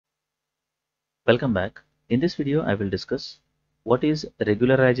Welcome back. In this video, I will discuss what is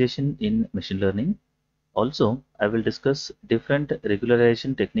regularization in machine learning. Also, I will discuss different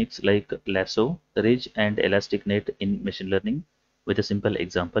regularization techniques like lasso, ridge, and elastic net in machine learning with a simple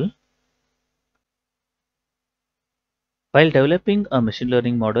example. While developing a machine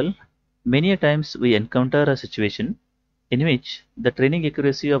learning model, many a times we encounter a situation in which the training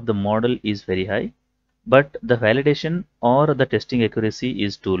accuracy of the model is very high, but the validation or the testing accuracy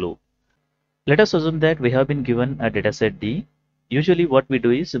is too low. Let us assume that we have been given a dataset D. Usually what we do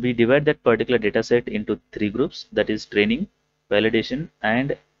is we divide that particular dataset into three groups, that is training, validation,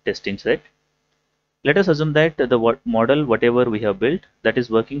 and testing set. Let us assume that the model whatever we have built, that is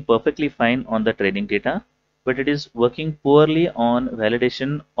working perfectly fine on the training data, but it is working poorly on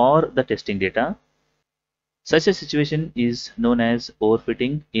validation or the testing data. Such a situation is known as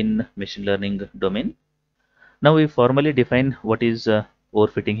overfitting in machine learning domain. Now we formally define what is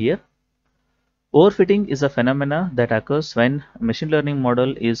overfitting here. Overfitting is a phenomena that occurs when a machine learning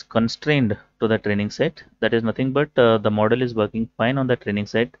model is constrained to the training set. That is nothing but the model is working fine on the training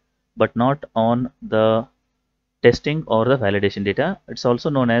set, but not on the testing or the validation data. It's also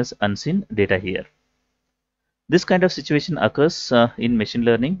known as unseen data here. This kind of situation occurs in machine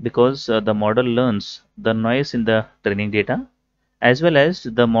learning because the model learns the noise in the training data, as well as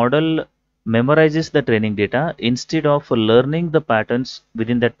the model memorizes the training data instead of learning the patterns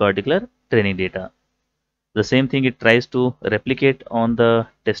within that particular training data. The same thing it tries to replicate on the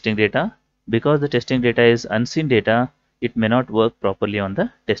testing data. Because the testing data is unseen data, it may not work properly on the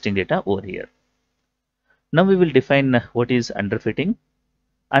testing data over here. Now we will define what is underfitting.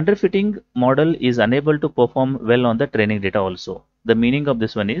 Underfitting model is unable to perform well on the training data also. The meaning of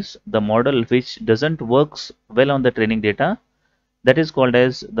this one is the model which doesn't works well on the training data, that is called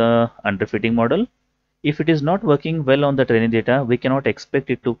as the underfitting model. If it is not working well on the training data, we cannot expect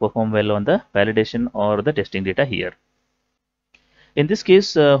it to perform well on the validation or the testing data here. In this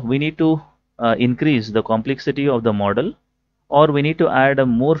case, we need to increase the complexity of the model, or we need to add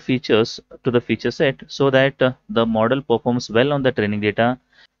more features to the feature set so that the model performs well on the training data.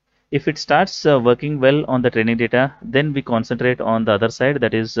 If it starts working well on the training data, then we concentrate on the other side,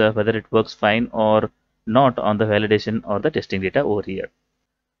 that is whether it works fine or not on the validation or the testing data over here.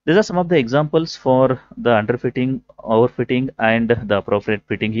 These are some of the examples for the underfitting, overfitting, and the appropriate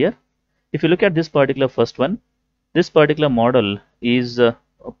fitting here. If you look at this particular first one, this particular model is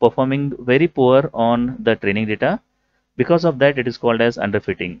performing very poor on the training data. Because of that, it is called as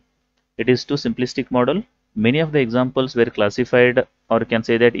underfitting. It is too simplistic model. Many of the examples were classified, or you can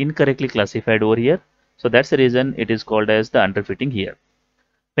say that incorrectly classified over here. So that's the reason it is called as the underfitting here.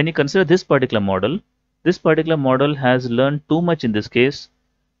 When you consider this particular model has learned too much in this case.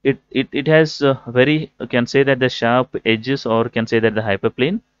 It has very, you can say that the sharp edges, or you can say that the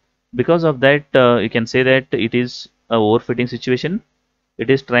hyperplane. Because of that, you can say that it is a overfitting situation. It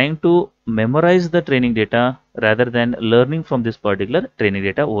is trying to memorize the training data rather than learning from this particular training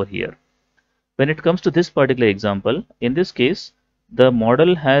data over here. When it comes to this particular example, in this case, the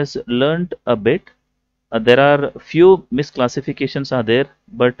model has learned a bit. There are few misclassifications are there,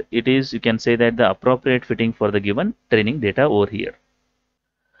 but it is, you can say that the appropriate fitting for the given training data over here.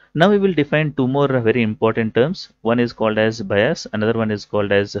 Now we will define two more very important terms. One is called as bias, another one is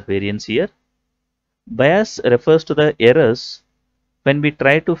called as variance here. Bias refers to the errors when we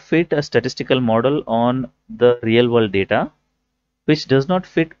try to fit a statistical model on the real world data, which does not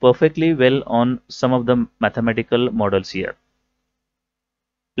fit perfectly well on some of the mathematical models here.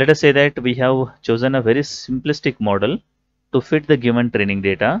 Let us say that we have chosen a very simplistic model to fit the given training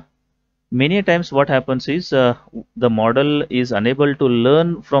data. Many times what happens is the model is unable to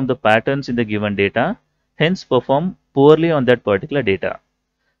learn from the patterns in the given data, hence perform poorly on that particular data.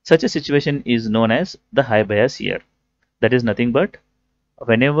 Such a situation is known as the high bias here. That is nothing but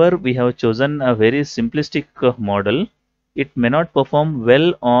whenever we have chosen a very simplistic model, it may not perform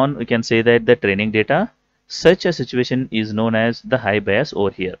well on, we can say that, the training data. Such a situation is known as the high bias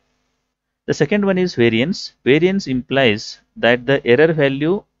over here. The second one is variance. Variance implies that the error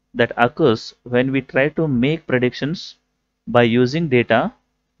value that occurs when we try to make predictions by using data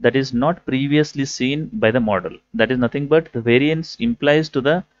that is not previously seen by the model. That is nothing but the variance implies to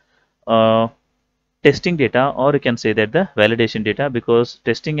the uh, testing data, or you can say that the validation data, because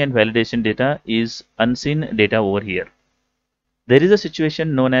testing and validation data is unseen data over here. There is a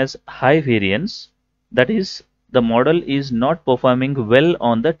situation known as high variance, that is the model is not performing well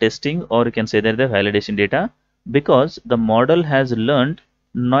on the testing, or you can say that the validation data, because the model has learned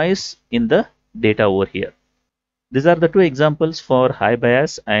noise in the data over here. These are the two examples for high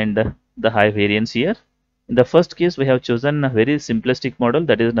bias and the high variance here. In the first case, we have chosen a very simplistic model,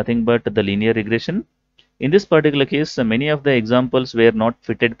 that is nothing but the linear regression. In this particular case, many of the examples were not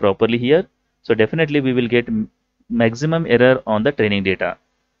fitted properly here. So definitely we will get maximum error on the training data.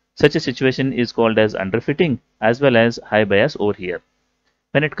 Such a situation is called as underfitting as well as high bias over here.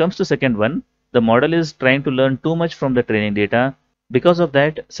 When it comes to second one, the model is trying to learn too much from the training data. Because of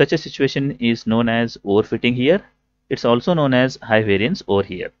that, such a situation is known as overfitting here. It's also known as high variance over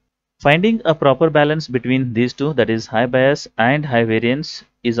here. Finding a proper balance between these two, that is high bias and high variance,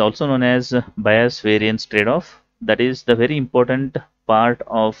 is also known as bias variance trade-off. That is the very important part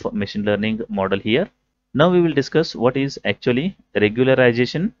of machine learning model here. Now we will discuss what is actually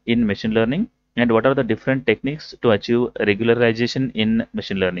regularization in machine learning and what are the different techniques to achieve regularization in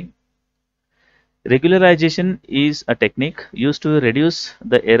machine learning. Regularization is a technique used to reduce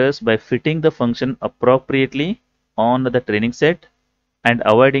the errors by fitting the function appropriately on the training set and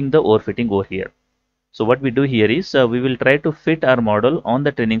avoiding the overfitting over here. So what we do here is we will try to fit our model on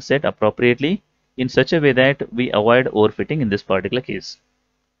the training set appropriately in such a way that we avoid overfitting in this particular case.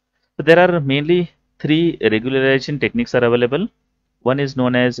 So there are mainly three regularization techniques are available. One is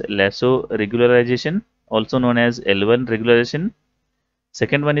known as Lasso Regularization, also known as L1 Regularization.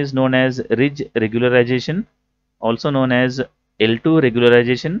 Second one is known as Ridge Regularization, also known as L2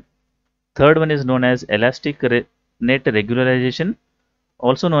 Regularization. Third one is known as Net Regularization,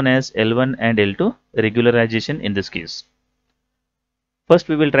 also known as L1 and L2 regularization in this case. First,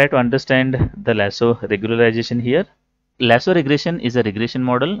 we will try to understand the lasso regularization here. Lasso regression is a regression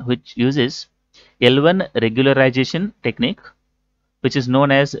model which uses L1 regularization technique, which is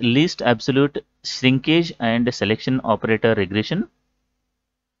known as least absolute shrinkage and selection operator regression.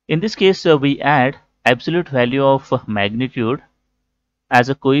 In this case, we add absolute value of magnitude as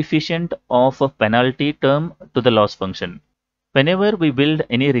a coefficient of a penalty term to the loss function. Whenever we build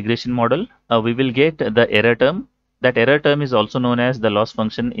any regression model, we will get the error term. That error term is also known as the loss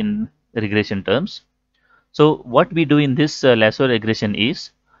function in regression terms. So what we do in this lasso regression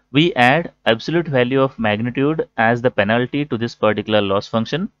is we add absolute value of magnitude as the penalty to this particular loss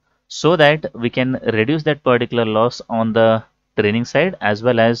function so that we can reduce that particular loss on the training side as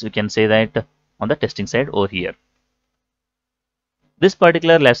well as we can say that on the testing side over here. This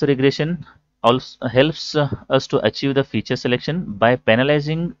particular lasso regression also helps us to achieve the feature selection by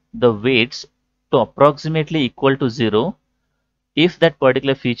penalizing the weights to approximately equal to 0 if that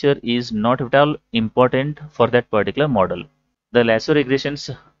particular feature is not at all important for that particular model. The lasso regression's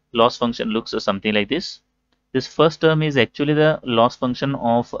loss function looks something like this. This first term is actually the loss function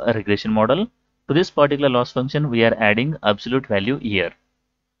of a regression model. To this particular loss function, we are adding absolute value here.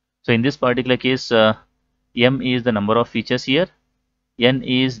 So in this particular case, m is the number of features here. N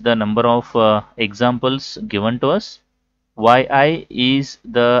is the number of examples given to us. Yi is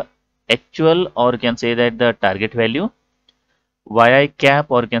the actual, or you can say that the target value. Yi cap,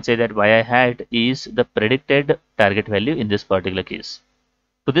 or you can say that yi hat, is the predicted target value in this particular case.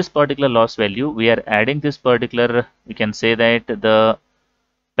 To this particular loss value, we are adding this particular, we can say that the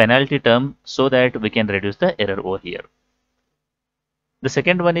penalty term so that we can reduce the error over here. The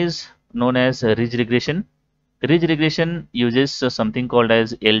second one is known as ridge regression. Ridge regression uses something called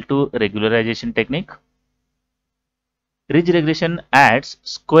as L2 regularization technique. Ridge regression adds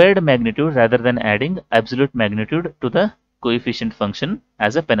squared magnitude rather than adding absolute magnitude to the coefficient function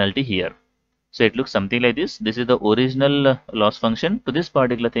as a penalty here. So it looks something like this. This is the original loss function. To this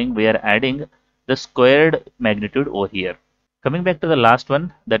particular thing, we are adding the squared magnitude over here. Coming back to the last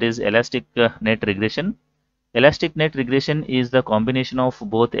one, that is elastic net regression. Elastic net regression is the combination of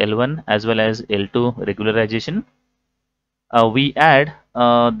both L1 as well as L2 regularization. We add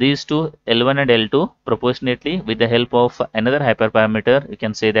these two L1 and L2 proportionately with the help of another hyperparameter. You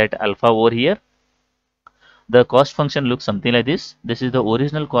can say that alpha over here. The cost function looks something like this. This is the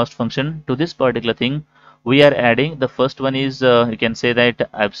original cost function. To this particular thing, we are adding the first one is you can say that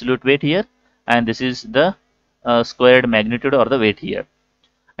absolute weight here, and this is the squared magnitude or the weight here.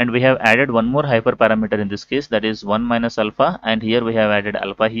 And we have added one more hyperparameter in this case, that is 1 minus alpha, and here we have added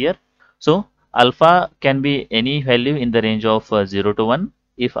alpha here. So alpha can be any value in the range of 0 to 1.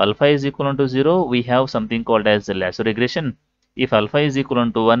 If alpha is equal to 0, we have something called as the lasso regression. If alpha is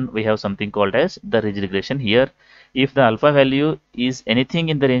equal to 1, we have something called as the ridge regression here. If the alpha value is anything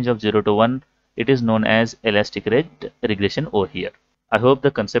in the range of 0 to 1, it is known as elastic regression over here. I hope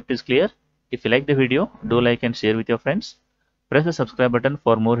the concept is clear. If you like the video, do like and share with your friends. Press the subscribe button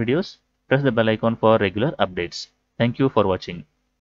for more videos. Press the bell icon for regular updates. Thank you for watching.